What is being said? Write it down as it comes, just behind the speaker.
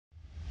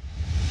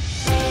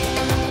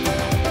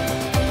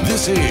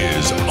This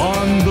is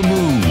On the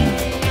Move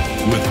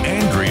with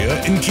Andria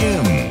and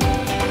Kim.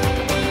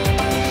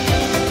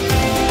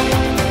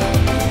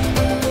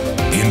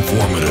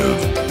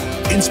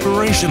 Informative,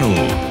 inspirational.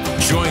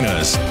 Join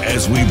us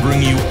as we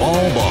bring you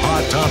all the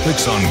hot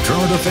topics on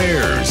current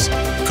affairs,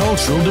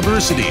 cultural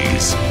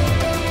diversities,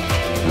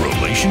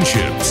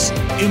 relationships,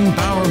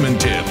 empowerment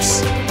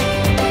tips,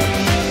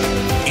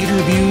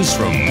 interviews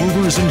from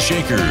movers and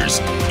shakers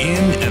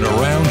in and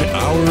around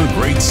our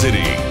great city,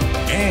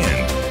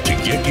 and to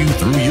get you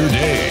through your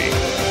day,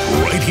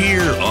 right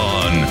here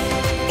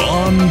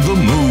on the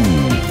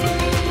Move.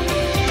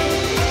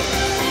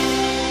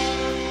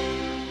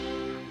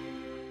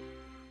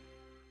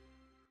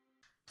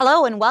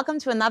 Hello and welcome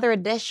to another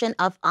edition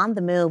of On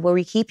the Move, where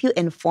we keep you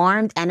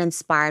informed and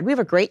inspired. We have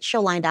a great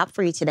show lined up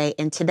for you today,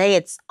 and today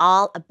it's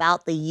all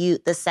about the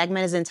youth. This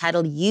segment is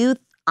entitled Youth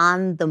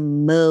on the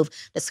Move.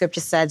 The scripture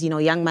says,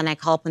 young men, I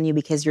call upon you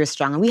because you're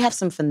strong. And we have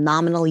some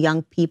phenomenal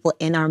young people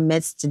in our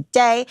midst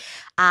today.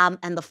 And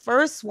the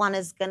first one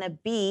is going to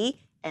be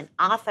an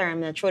author.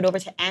 I'm going to throw it over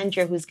to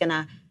Andrea, who's going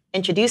to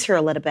introduce her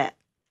a little bit.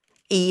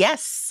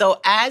 Yes. So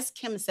as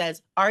Kim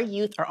says, our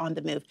youth are on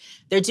the move.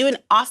 They're doing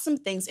awesome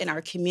things in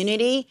our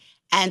community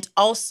and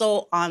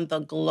also on the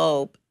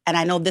globe. And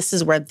I know this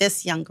is where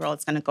this young girl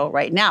is going to go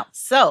right now.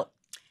 So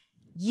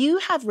you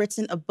have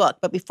written a book,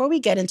 but before we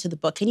get into the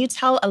book, can you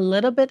tell a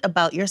little bit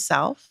about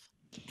yourself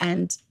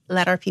and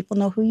let our people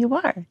know who you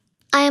are?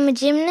 I am a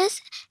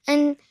gymnast,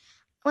 and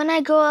when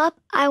I grow up,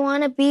 I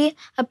want to be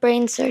a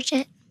brain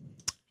surgeon.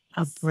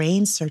 A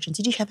brain surgeon.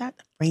 Did you hear that?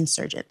 A brain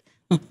surgeon.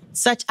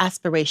 Such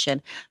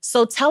aspiration.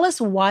 So tell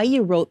us why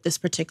you wrote this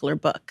particular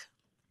book.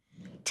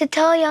 To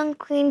tell young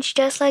queens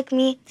just like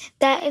me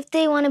that if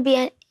they want to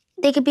be,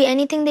 they could be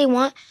anything they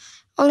want,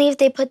 only if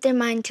they put their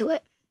mind to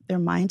it. Their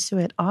mind to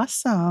it.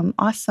 Awesome.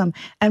 Awesome.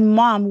 And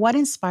Mom, what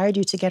inspired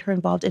you to get her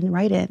involved in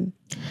writing?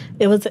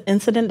 It was an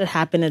incident that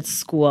happened at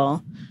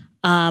school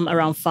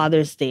around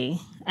Father's Day.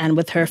 And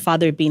with her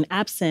father being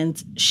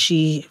absent,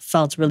 she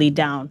felt really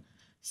down.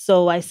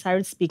 So I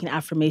started speaking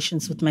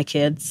affirmations with my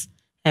kids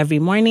every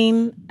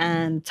morning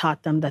and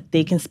taught them that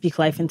they can speak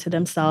life into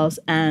themselves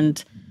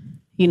and,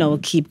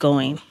 keep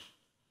going.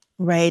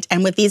 Right.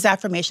 And with these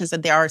affirmations,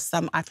 that there are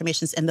some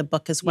affirmations in the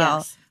book as well.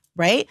 Yes.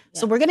 Right? Yeah.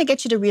 So we're going to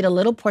get you to read a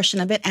little portion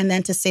of it and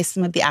then to say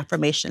some of the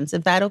affirmations.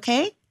 Is that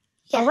okay?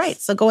 Yes. All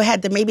right. So go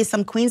ahead. There may be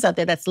some queens out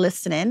there that's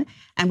listening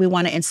and we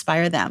want to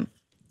inspire them.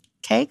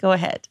 Okay, go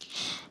ahead.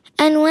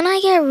 And when I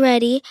get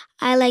ready,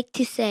 I like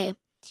to say,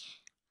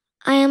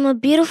 I am a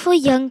beautiful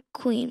young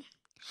queen.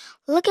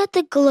 Look at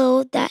the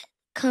glow that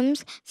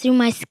comes through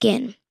my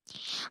skin.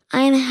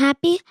 I am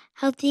happy,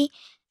 healthy,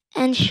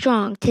 and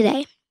strong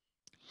today.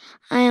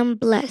 I am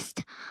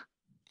blessed,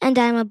 and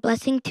I am a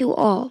blessing to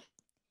all.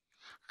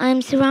 I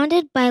am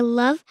surrounded by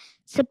love,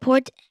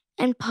 support,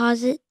 and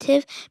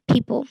positive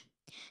people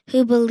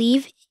who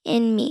believe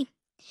in me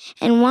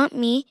and want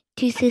me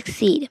to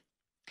succeed.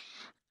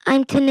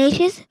 I'm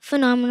tenacious,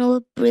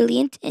 phenomenal,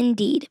 brilliant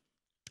indeed.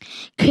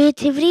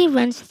 Creativity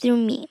runs through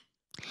me.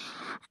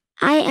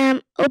 I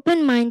am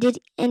open-minded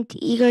and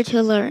eager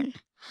to learn.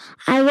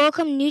 I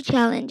welcome new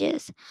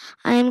challenges.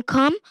 I am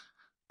calm,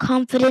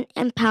 confident,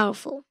 and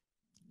powerful.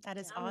 That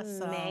is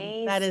awesome.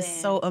 Amazing. That is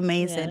so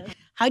amazing. Yeah.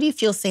 How do you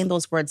feel saying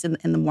those words in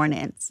the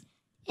mornings?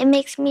 It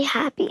makes me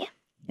happy.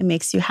 It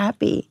makes you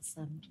happy.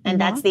 And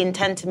that's the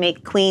intent, to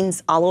make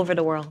queens all over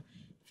the world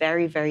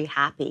very, very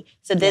happy.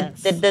 So did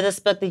this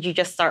book, did you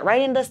just start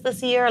writing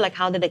this year? Like,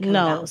 how did it come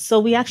No. about? So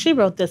we actually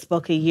wrote this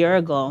book a year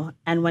ago.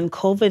 And when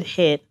COVID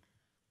hit,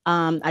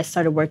 I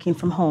started working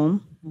from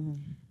home. Mm-hmm.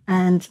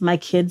 And my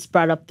kids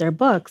brought up their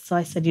book. So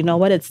I said, you know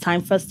what? It's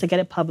time for us to get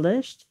it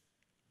published.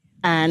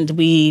 And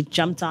we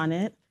jumped on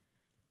it.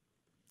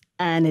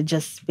 And it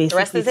just basically The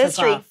rest is took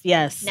history. off.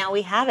 Yes. Now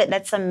we have it.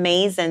 That's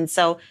amazing.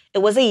 So it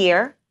was a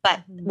year,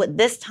 but with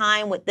this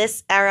time, with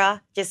this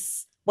era,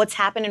 just what's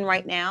happening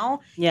right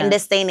now, Yeah. in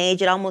this day and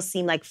age, it almost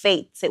seemed like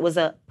fate. It was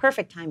a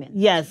perfect timing.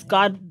 Yes,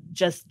 God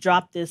just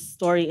dropped this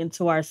story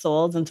into our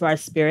souls, into our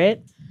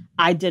spirit.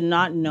 I did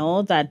not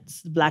know that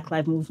the Black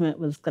Lives Movement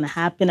was going to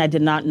happen. I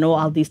did not know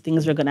all these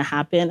things were going to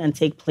happen and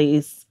take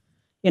place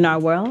in our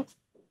world.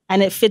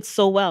 And it fits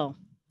so well.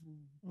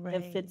 Right.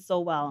 It fits so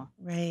well.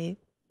 Right.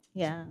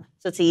 Yeah.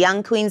 So to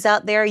young queens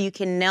out there, you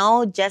can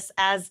know, just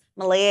as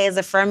Malaya is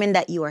affirming,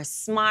 that you are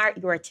smart,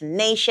 you are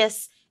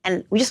tenacious.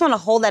 And we just want to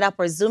hold that up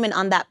or zoom in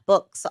on that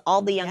book so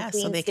all the young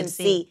queens so they can can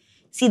see.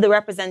 see the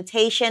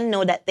representation,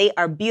 know that they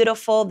are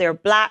beautiful, they're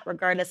Black,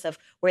 regardless of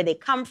where they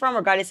come from,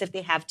 regardless if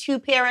they have two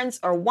parents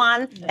or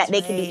one, that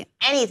they can be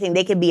anything.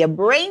 They could be a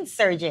brain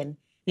surgeon.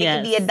 They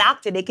could be a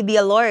doctor. They could be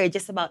a lawyer,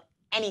 just about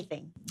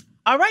anything.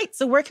 All right.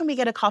 So where can we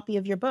get a copy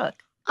of your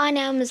book? On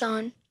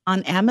Amazon.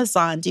 On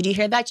Amazon. Did you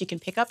hear that? You can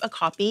pick up a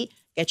copy,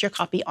 get your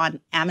copy on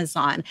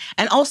Amazon.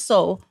 And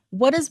also,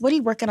 what are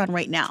you working on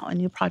right now? A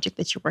new project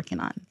that you're working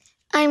on?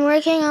 I'm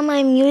working on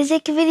my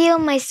music video,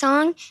 my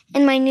song,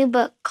 and my new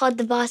book called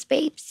The Boss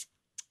Babes.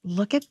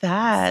 Look at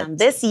that.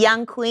 This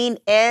young queen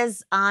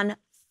is on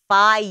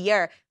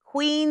fire.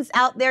 queens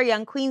out there,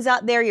 young queens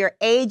out there, your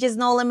age is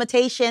no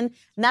limitation.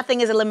 Nothing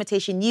is a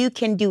limitation. You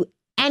can do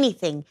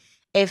anything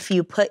if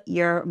you put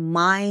your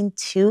mind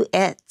to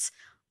it.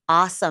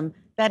 Awesome.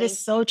 That is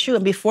so true.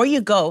 And before you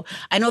go,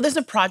 I know there's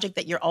a project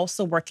that you're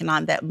also working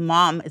on that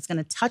Mom is going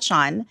to touch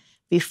on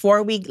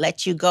before we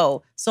let you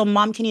go. So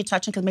Mom, can you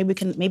touch on,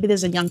 because maybe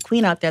there's a young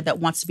queen out there that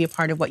wants to be a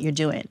part of what you're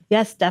doing.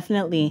 Yes,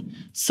 definitely.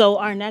 So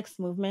our next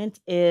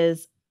movement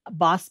is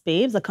Boss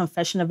Babes, a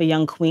confession of a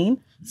young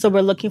queen. So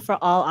we're looking for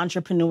all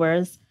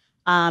entrepreneurs,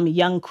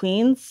 young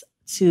queens,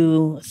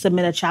 to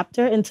submit a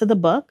chapter into the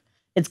book.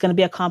 It's going to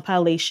be a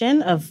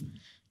compilation of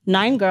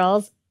 9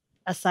 girls,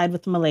 aside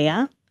with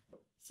Malaya.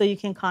 So you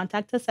can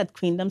contact us at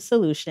Queendom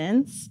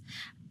Solutions,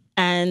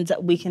 and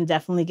we can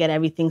definitely get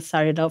everything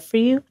started out for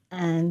you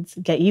and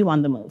get you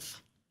on the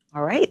move.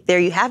 All right, there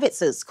you have it.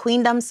 So it's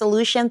Queendom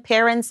Solution.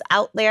 Parents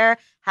out there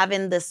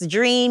having this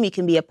dream, you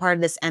can be a part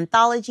of this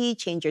anthology,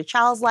 change your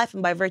child's life,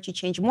 and by virtue,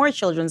 change more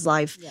children's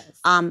life,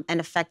 and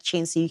affect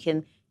change. So you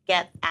can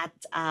get at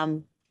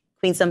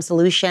Queendom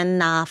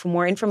Solution for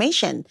more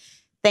information.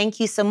 Thank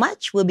you so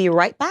much. We'll be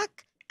right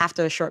back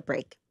after a short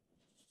break.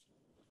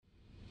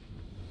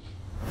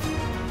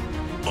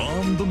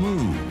 On the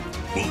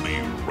Move. We'll be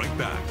right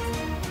back.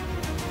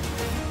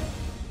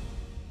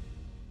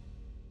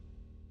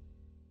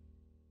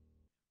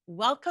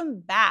 Welcome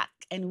back.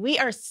 And we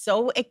are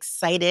so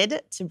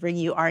excited to bring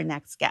you our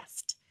next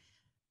guest.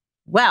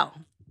 Well,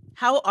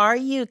 how are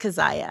you,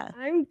 Keziah?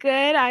 I'm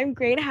good. I'm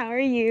great. How are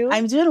you?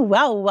 I'm doing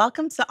well.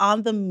 Welcome to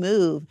On the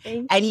Move.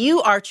 Thank And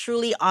you are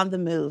truly on the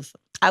move.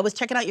 I was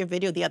checking out your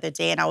video the other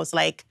day and I was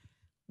like,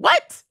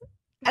 what?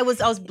 I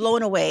was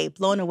blown away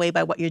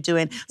by what you're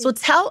doing. So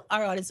tell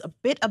our audience a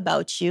bit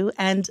about you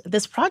and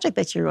this project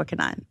that you're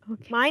working on.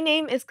 Okay. My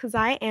name is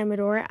Keziah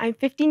Amador. I'm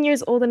 15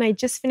 years old and I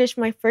just finished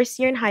my first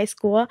year in high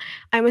school.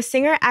 I'm a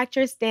singer,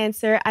 actress,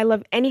 dancer. I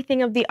love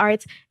anything of the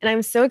arts and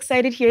I'm so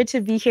excited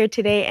to be here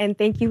today, and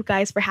thank you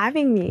guys for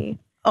having me.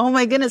 Oh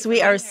my goodness,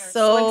 we are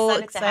so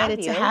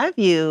excited to have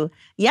you.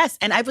 Yes,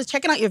 and I was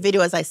checking out your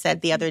video, as I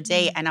said the other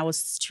day, and I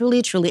was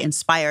truly, truly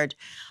inspired.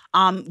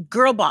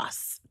 Girl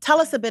Boss. Tell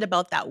us a bit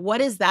about that.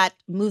 What is that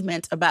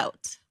movement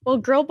about? Well,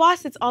 Girl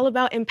Boss, it's all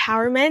about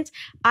empowerment.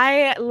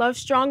 I love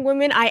strong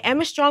women. I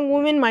am a strong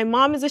woman. My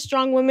mom is a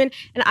strong woman.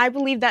 And I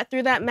believe that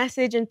through that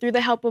message and through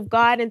the help of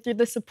God and through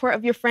the support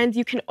of your friends,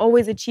 you can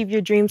always achieve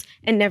your dreams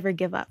and never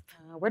give up.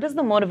 Where does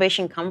the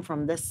motivation come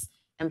from, this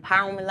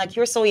empowerment? Like,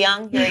 you're so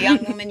young. You're a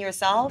young woman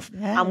yourself.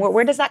 Yes.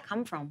 Where does that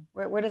come from?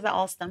 Where does that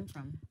all stem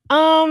from?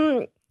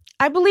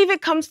 I believe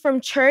it comes from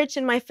church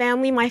and my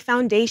family. My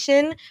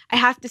foundation, I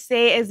have to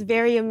say, is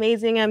very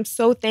amazing. I'm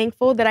so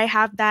thankful that I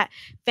have that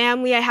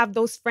family. I have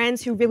those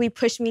friends who really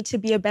push me to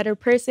be a better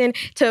person,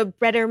 to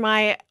better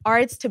my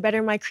arts, to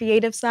better my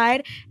creative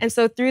side. And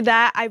so through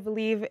that, I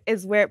believe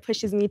is where it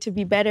pushes me to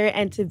be better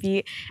and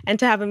to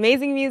have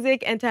amazing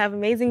music and to have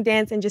amazing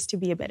dance and just to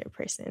be a better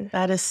person.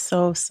 That is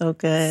so, so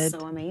good.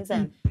 So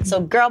amazing.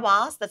 So Girl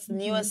Boss, that's the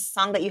newest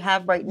song that you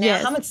have right now.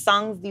 Yes. How many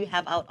songs do you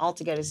have out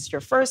altogether? Is this your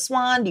first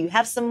one? Do you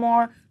have some more?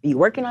 Are you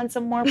working on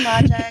some more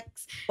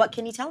projects? What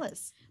can you tell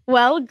us?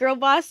 Well, Girl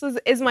Boss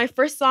is my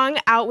first song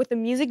out with a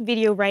music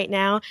video right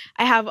now.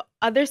 I have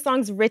other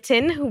songs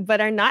written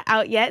but are not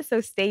out yet, so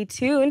stay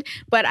tuned.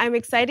 But I'm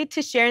excited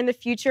to share in the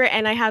future,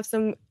 and I have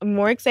some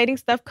more exciting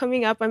stuff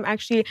coming up. I'm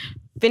actually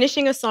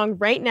finishing a song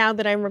right now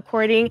that I'm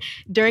recording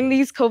during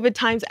these COVID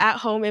times at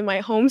home in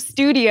my home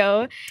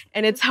studio.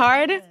 And it's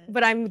hard,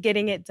 but I'm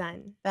getting it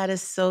done. That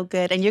is so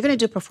good. And you're going to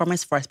do a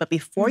performance for us. But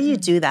before you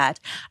do that,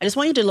 I just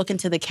want you to look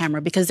into the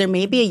camera, because there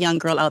may be a young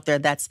girl out there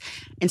that's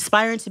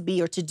inspiring to be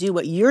or to do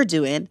what you're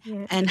doing.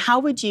 Yeah. And how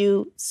would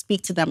you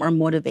speak to them or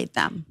motivate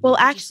them? Well,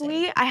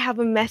 actually, I have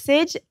a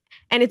message.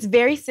 And it's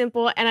very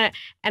simple, and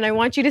I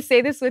want you to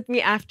say this with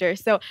me after.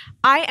 So,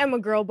 I am a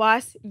girl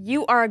boss.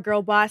 You are a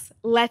girl boss.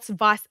 Let's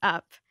boss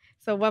up.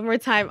 So one more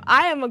time.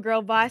 I am a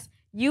girl boss.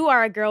 You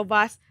are a girl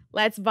boss.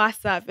 Let's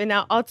boss up. And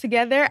now all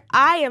together,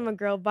 I am a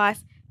girl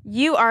boss.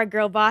 You are a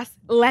girl boss.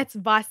 Let's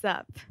boss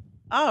up.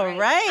 All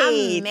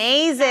right.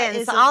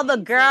 Amazing. So all the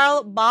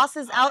girl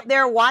bosses out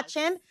there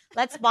watching,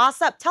 let's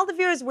boss up. Tell the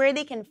viewers where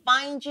they can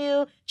find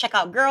you. Check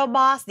out Girl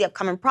Boss, the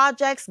upcoming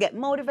projects, get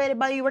motivated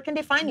by you. Where can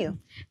they find you?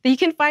 You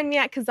can find me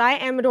at Keziah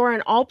Amador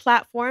on all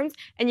platforms,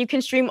 and you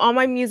can stream all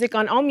my music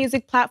on all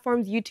music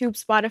platforms, YouTube,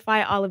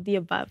 Spotify, all of the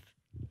above.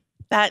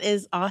 That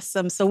is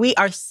awesome. So we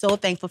are so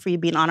thankful for you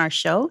being on our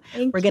show.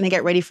 We're going to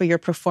get ready for your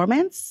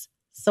performance.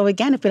 So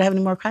again, if we don't have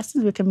any more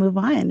questions, we can move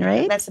on,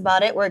 right? That's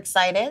about it. We're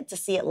excited to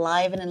see it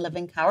live and in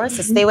living color.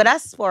 So stay with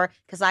us for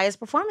Keziah's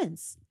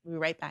performance. We'll be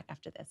right back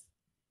after this.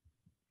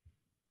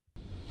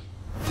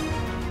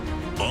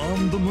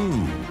 On the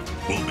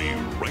Move. We'll be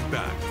right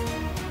back.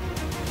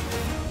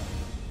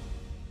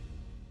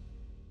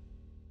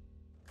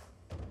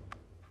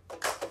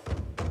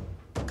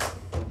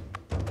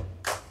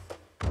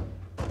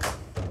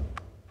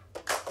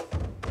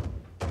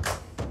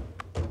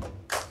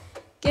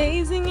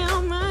 Gazing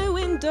out my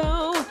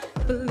window,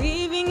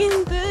 believing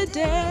in the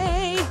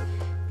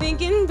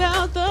thinking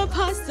about the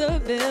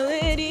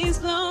possibilities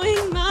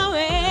flowing my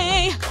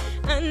way.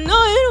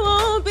 know it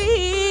won't be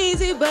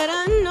easy, but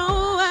I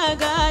know I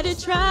gotta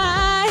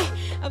try.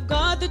 I've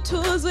got the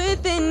tools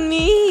within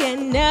me,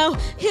 and now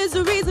here's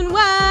the reason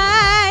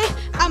why.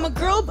 I'm a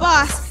girl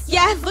boss,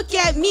 yeah, look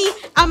at me,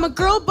 I'm a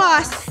girl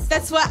boss.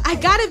 That's what I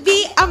gotta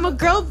be, I'm a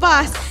girl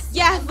boss.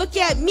 Yeah, look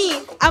at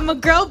me, I'm a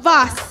girl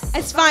boss.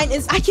 As fine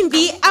as I can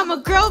be, I'm a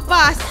girl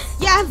boss.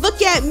 Yeah,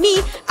 look at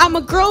me, I'm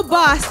a girl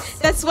boss.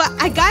 That's what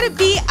I gotta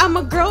be, I'm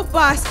a girl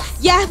boss.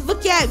 Yeah,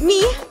 look at me,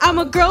 I'm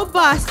a girl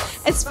boss.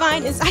 As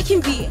fine as I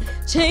can be.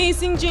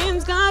 Chasing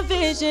dreams, got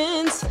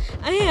visions,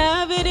 I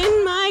have it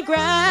in my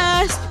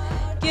grasp.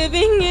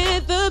 Giving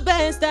it the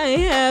best I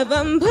have,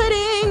 I'm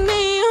putting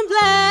me on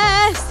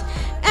blast.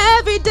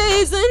 Every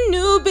day's a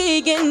new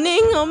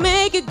beginning, I'll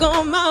make it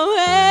go my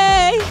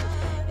way.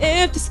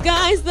 If the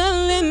sky's the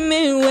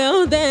limit,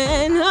 well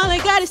then all I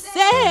gotta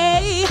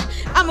say,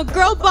 I'm a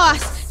girl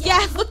boss.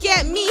 Yeah, look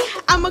at me,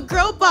 I'm a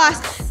girl boss.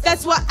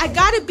 That's what I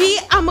gotta be,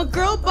 I'm a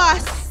girl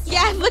boss.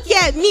 Yeah, look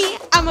at me,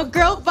 I'm a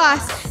girl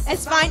boss.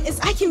 As fine as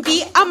I can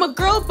be, I'm a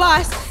girl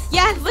boss.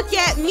 Yeah, look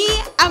at me,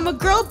 I'm a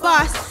girl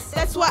boss.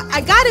 That's what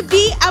I gotta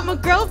be, I'm a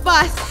girl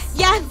boss.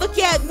 Yeah, look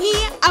at me,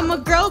 I'm a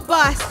girl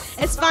boss.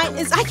 As fine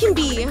as I can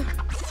be.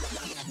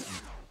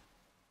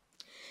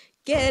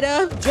 Get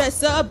up,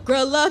 dress up,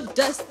 girl up,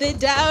 dust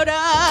it out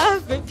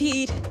of,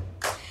 repeat.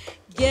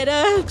 Get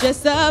up,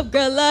 dress up,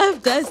 girl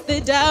up, dust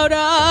it out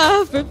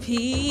of,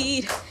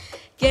 repeat.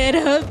 Get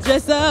up,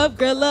 dress up,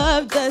 girl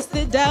up, dust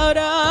it out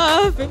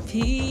of,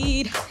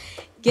 repeat.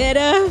 Get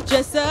up,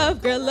 dress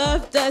up, girl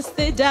up, dust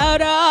it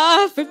out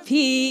of,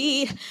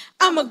 repeat.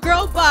 I'm a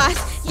girl boss,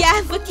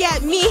 yeah, look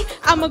at me,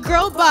 I'm a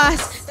girl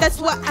boss.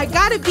 That's what I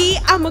gotta be,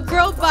 I'm a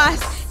girl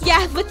boss.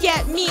 Yeah, look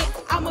at me,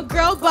 I'm a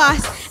girl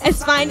boss.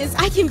 As fine as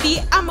I can be,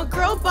 I'm a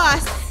girl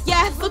boss.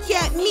 Yeah, look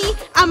at me,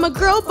 I'm a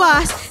girl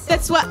boss.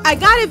 That's what I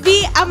gotta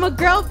be, I'm a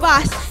girl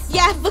boss.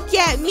 Yeah, look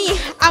at me,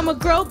 I'm a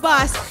girl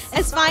boss.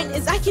 As fine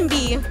as I can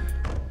be.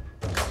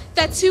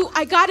 That's who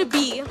I gotta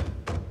be.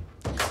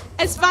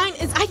 As fine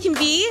as I can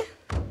be.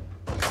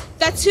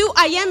 That's who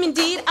I am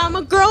indeed, I'm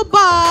a girl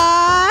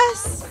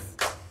boss.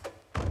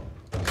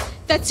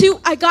 That's who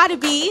I gotta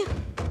be.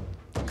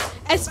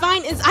 As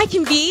fine as I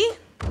can be.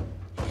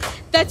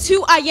 That's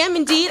who I am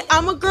indeed,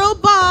 I'm a girl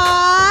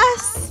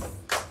boss.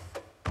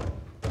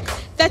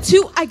 That's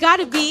who I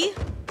gotta be.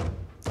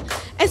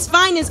 As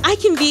fine as I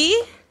can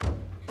be.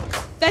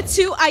 That's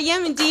who I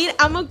am indeed,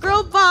 I'm a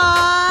girl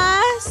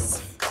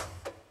boss.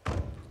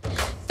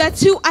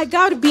 That's who I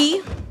gotta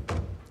be.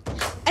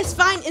 As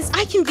fine as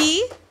I can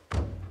be.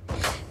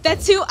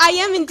 That's who I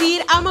am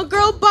indeed, I'm a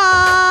girl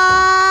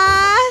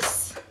boss.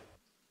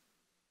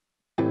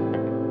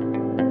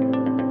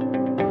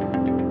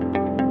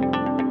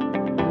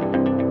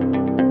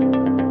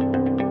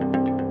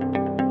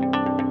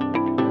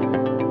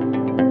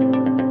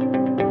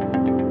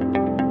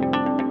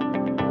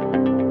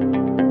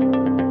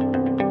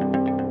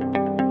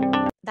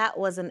 That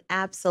was an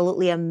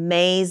absolutely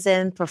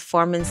amazing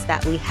performance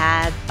that we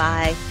had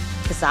by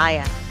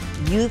Keziah.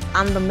 Youth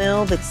on the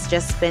Move, it's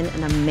just been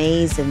an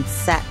amazing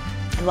set.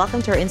 And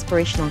welcome to our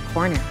Inspirational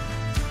Corner.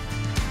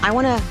 I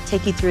want to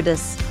take you through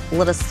this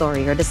little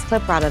story, or this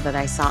clip rather, that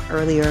I saw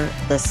earlier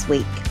this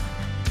week.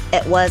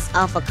 It was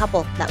of a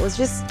couple that was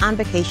just on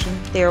vacation.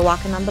 They were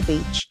walking on the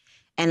beach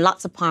and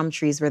lots of palm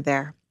trees were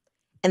there.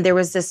 And there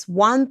was this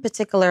one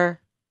particular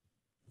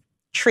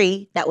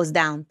tree that was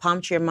down,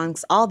 palm tree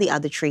amongst all the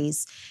other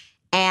trees.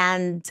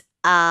 And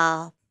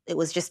it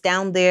was just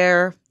down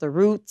there, the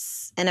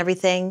roots and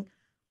everything.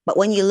 But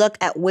when you look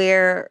at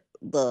where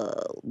the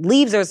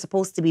leaves are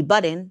supposed to be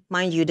budding,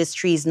 mind you, this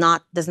tree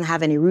doesn't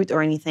have any root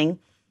or anything,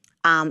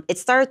 it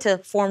started to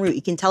form root.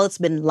 You can tell it's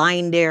been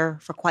lying there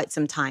for quite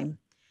some time.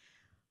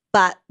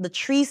 But the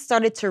tree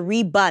started to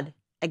rebud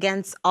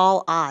against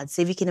all odds.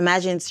 So if you can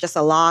imagine, it's just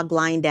a log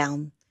lying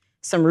down.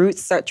 Some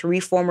roots start to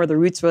reform where the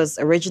roots was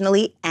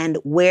originally, and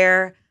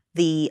where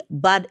the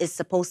bud is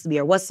supposed to be,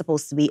 or was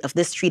supposed to be, of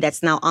this tree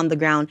that's now on the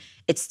ground,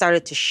 it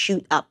started to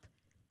shoot up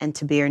and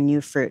to bear new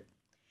fruit.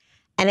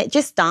 And it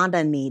just dawned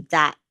on me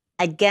that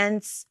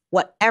against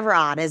whatever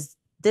odd, as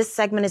this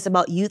segment is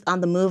about youth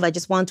on the move, I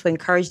just want to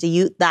encourage the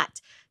youth that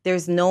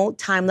there's no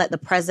time like the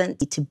present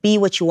to be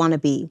what you want to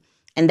be,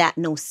 and that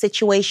no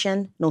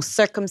situation, no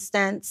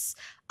circumstance,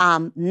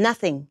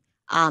 nothing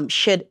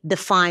should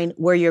define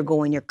where you're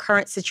going. Your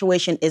current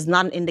situation is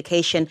not an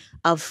indication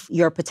of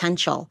your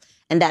potential.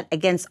 And that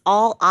against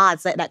all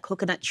odds, like that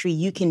coconut tree,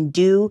 you can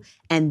do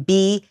and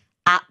be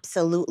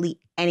absolutely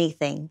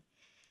anything.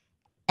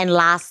 And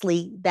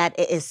lastly, that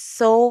it is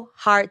so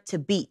hard to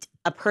beat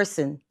a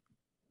person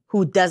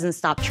who doesn't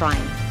stop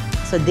trying.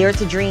 So dare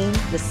to dream,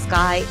 the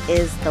sky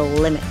is the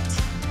limit.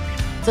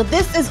 So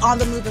this is On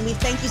the Move, and we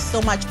thank you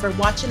so much for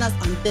watching us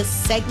on this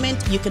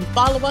segment. You can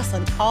follow us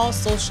on all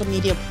social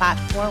media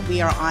platforms.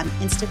 We are on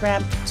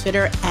Instagram,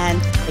 Twitter,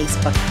 and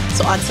Facebook.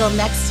 So until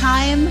next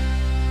time,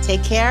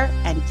 take care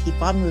and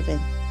keep on moving.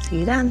 See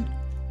you then.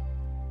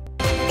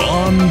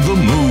 On the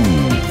Move.